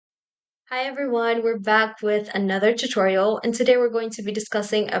Hi everyone, we're back with another tutorial, and today we're going to be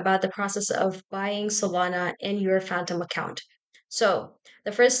discussing about the process of buying Solana in your Phantom account. So,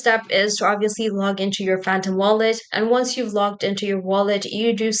 the first step is to obviously log into your Phantom wallet, and once you've logged into your wallet,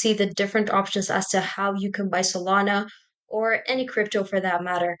 you do see the different options as to how you can buy Solana or any crypto for that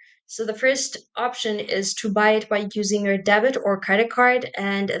matter. So, the first option is to buy it by using your debit or credit card,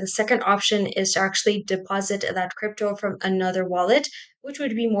 and the second option is to actually deposit that crypto from another wallet, which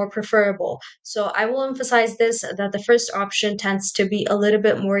would be more preferable. So I will emphasize this that the first option tends to be a little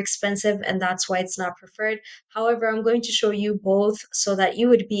bit more expensive, and that's why it's not preferred. However, I'm going to show you both so that you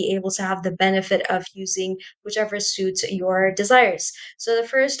would be able to have the benefit of using whichever suits your desires. So the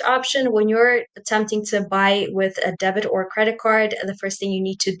first option, when you're attempting to buy with a debit or credit card, the first thing you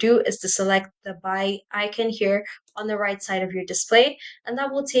need to do is to select the buy icon here on the right side of your display, and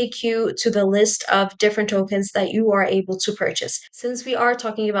that will take you to the list of different tokens that you are able to purchase. Since we are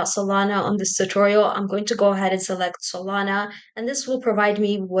talking about Solana on this tutorial, I'm going to go ahead and select Solana, and this will provide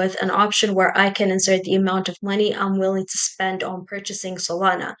me with an option where I can insert the amount of money I'm willing to spend on purchasing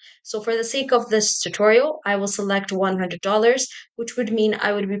Solana. So for the sake of this tutorial, I will select $100, which would mean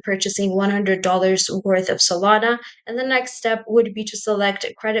I would be purchasing $100 worth of Solana, and the next step would be to select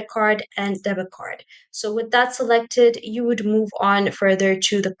credit card and debit card. So with that selected, you would move on further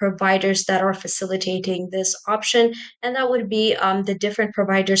to the providers that are facilitating this option, and that would be the different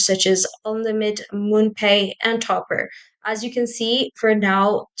providers such as Unlimit, MoonPay, and Topper. As you can see, for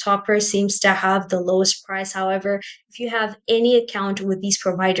now, Topper seems to have the lowest price. However, if you have any account with these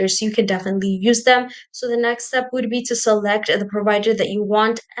providers, you can definitely use them. So the next step would be to select the provider that you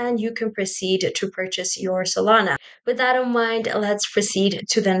want, and you can proceed to purchase your Solana. With that in mind, let's proceed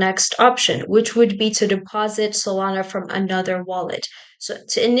to the next option, which would be to deposit Solana from another wallet. So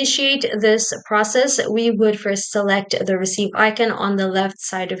to initiate this process, we would first select the receive icon on the left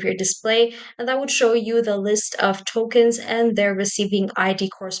side of your display, and that would show you the list of tokens and their receiving ID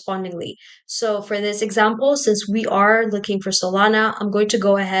correspondingly. So for this example, since we are looking for Solana, I'm going to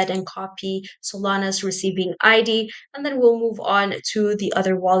go ahead and copy Solana's receiving ID, and then we'll move on to the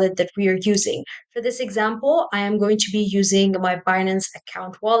other wallet that we are using. For this example, I am going to be using my Binance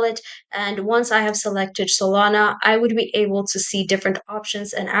account wallet, and once I have selected Solana, I would be able to see different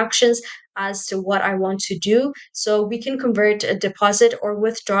options and actions as to what I want to do. So we can convert a deposit or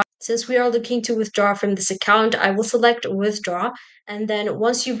withdraw. Since we are looking to withdraw from this account, I will select withdraw. And then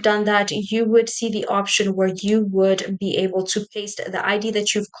once you've done that, you would see the option where you would be able to paste the ID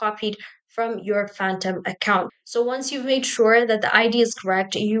that you've copied from your Phantom account. So once you've made sure that the ID is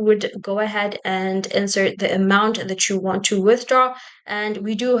correct, you would go ahead and insert the amount that you want to withdraw. And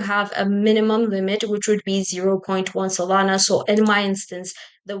we do have a minimum limit, which would be zero point 0.1 Solana. So in my instance,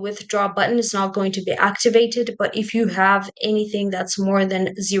 the withdraw button is not going to be activated. But if you have anything that's more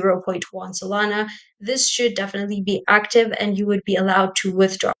than zero point 0.1 Solana, this should definitely be active and you would be allowed to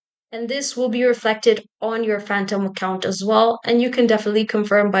withdraw. And this will be reflected on your Phantom account as well. And you can definitely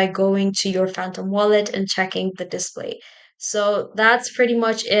confirm by going to your Phantom wallet and checking the display. So that's pretty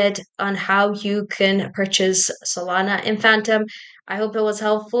much it on how you can purchase Solana in Phantom. I hope it was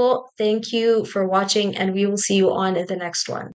helpful. Thank you for watching, and we will see you on the next one.